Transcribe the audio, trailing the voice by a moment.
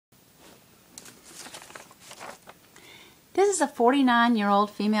is a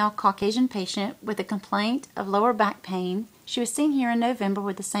 49-year-old female Caucasian patient with a complaint of lower back pain. She was seen here in November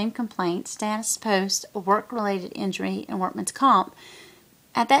with the same complaint, status post a work-related injury and workman's comp.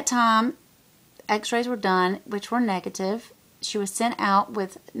 At that time, x-rays were done, which were negative. She was sent out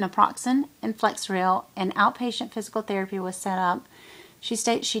with naproxen and Flexeril, and outpatient physical therapy was set up. She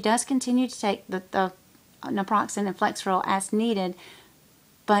states she does continue to take the naproxen and Flexeril as needed,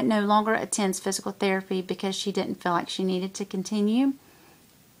 but no longer attends physical therapy because she didn't feel like she needed to continue.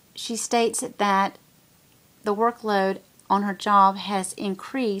 She states that the workload on her job has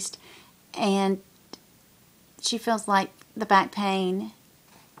increased, and she feels like the back pain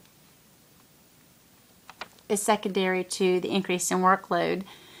is secondary to the increase in workload.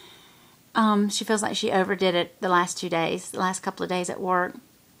 She feels like she overdid it the last couple of days at work.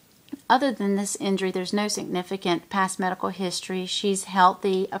 Other than this injury, there's no significant past medical history. She's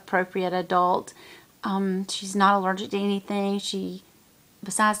healthy, appropriate adult. She's not allergic to anything.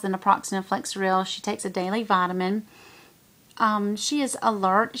 Besides the naproxen and Flexeril, she takes a daily vitamin. She is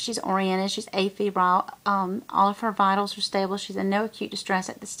alert. She's oriented. She's afebrile. All of her vitals are stable. She's in no acute distress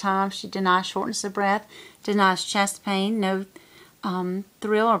at this time. She denies shortness of breath, denies chest pain. No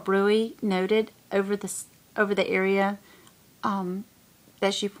thrill or bruit noted over the area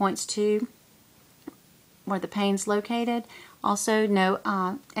that she points to where the pain's located. Also, no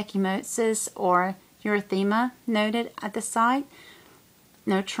ecchymosis or erythema noted at the site.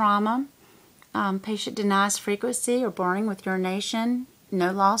 No trauma. Patient denies frequency or burning with urination.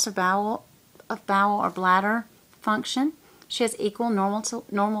 No loss of bowel or bladder function. She has equal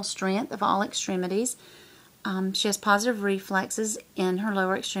normal strength of all extremities. She has positive reflexes in her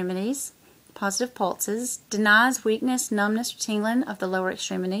lower extremities. Positive pulses. Denies weakness, numbness, or tingling of the lower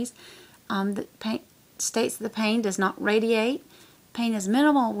extremities. States that the pain does not radiate. Pain is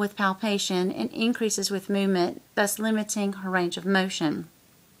minimal with palpation and increases with movement, thus limiting her range of motion.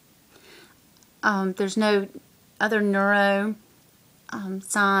 There's no other neuro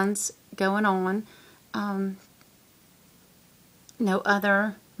signs going on. No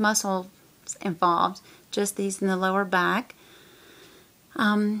other muscles involved, just these in the lower back.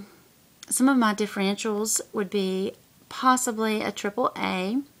 Some of my differentials would be possibly a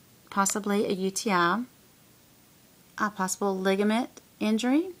AAA, possibly a UTI, a possible ligament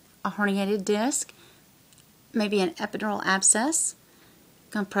injury, a herniated disc, maybe an epidural abscess,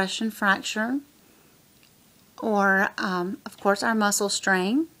 compression fracture, or of course our muscle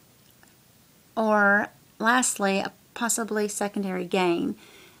strain, or lastly a possibly secondary gain.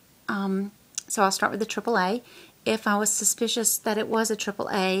 So I'll start with the AAA. If I was suspicious that it was a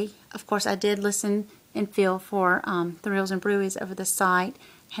AAA, of course I did listen and feel for thrills and bruits over the site.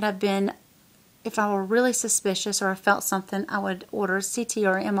 If I were really suspicious or I felt something, I would order CT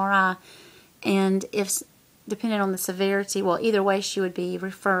or MRI, and if depending on the severity, well, either way she would be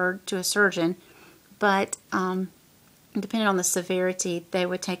referred to a surgeon, but depending on the severity, they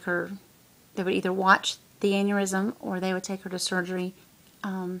would either watch the aneurysm or they would take her to surgery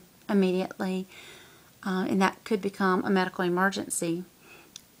immediately, and that could become a medical emergency.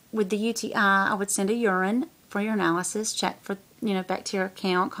 With the UTI, I would send a urine for urinalysis, check for bacteria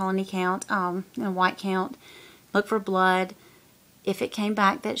count, colony count, white count, look for blood. If it came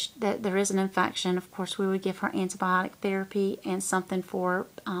back that there is an infection, of course we would give her antibiotic therapy and something for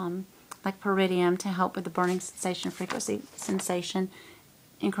like pyridium to help with the burning sensation, frequency sensation.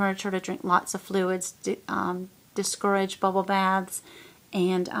 Encourage her to drink lots of fluids, discourage bubble baths,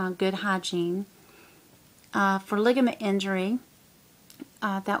 and good hygiene. For ligament injury,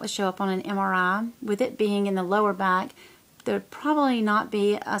 that would show up on an MRI. With it being in the lower back, there would probably not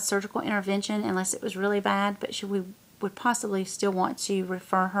be a surgical intervention unless it was really bad, but we would possibly still want to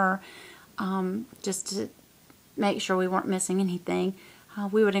refer her just to make sure we weren't missing anything.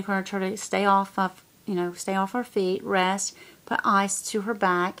 We would encourage her to stay off her feet, rest, put ice to her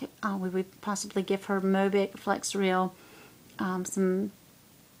back. We would possibly give her Mobic, Flexeril,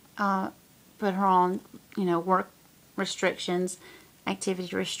 put her on work restrictions,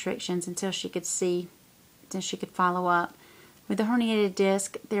 activity restrictions until she could follow up. With the herniated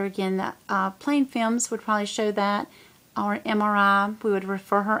disc, there again, plain films would probably show that, or MRI. We would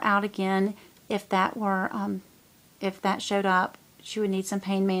refer her out again if that showed up. She would need some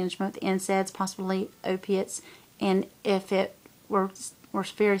pain management with NSAIDs, possibly opiates, and if it were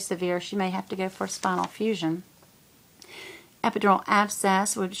very severe, she may have to go for a spinal fusion. Epidural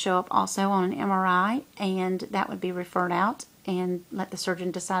abscess would show up also on an MRI, and that would be referred out and let the surgeon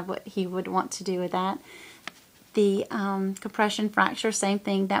decide what he would want to do with that. The compression fracture, same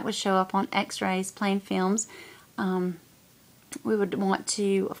thing, that would show up on x-rays, plain films. We would want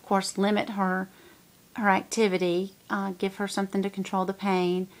to, of course, limit her her activity, give her something to control the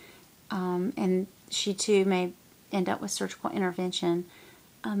pain, and she too may end up with surgical intervention.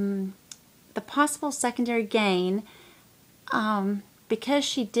 The possible secondary gain, because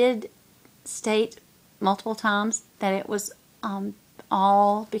she did state multiple times that it was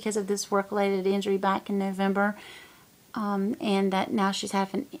all because of this work-related injury back in November, and that now she's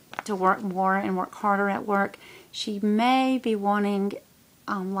having to work more and work harder at work, she may be wanting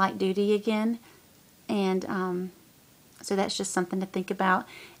light duty again, and so that's just something to think about.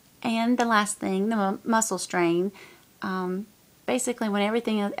 And the last thing, the muscle strain. Basically, when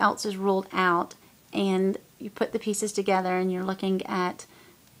everything else is ruled out and you put the pieces together and you're looking at,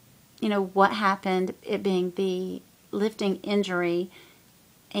 what happened, it being the lifting injury,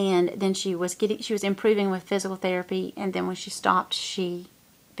 and then she was improving with physical therapy, and then when she stopped, she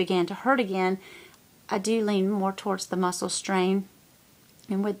began to hurt again. I do lean more towards the muscle strain,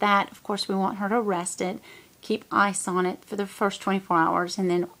 and with that, of course, we want her to rest it, keep ice on it for the first 24 hours, and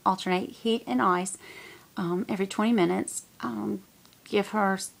then alternate heat and ice every 20 minutes. Give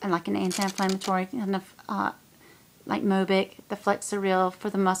her like an anti-inflammatory kind of like Mobic, the Flexeril for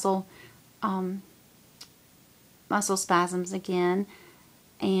the muscle spasms again,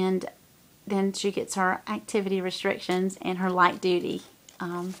 and then she gets her activity restrictions and her light duty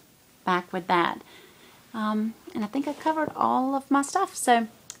back with that. And I think I covered all of my stuff, so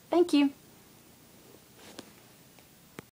thank you.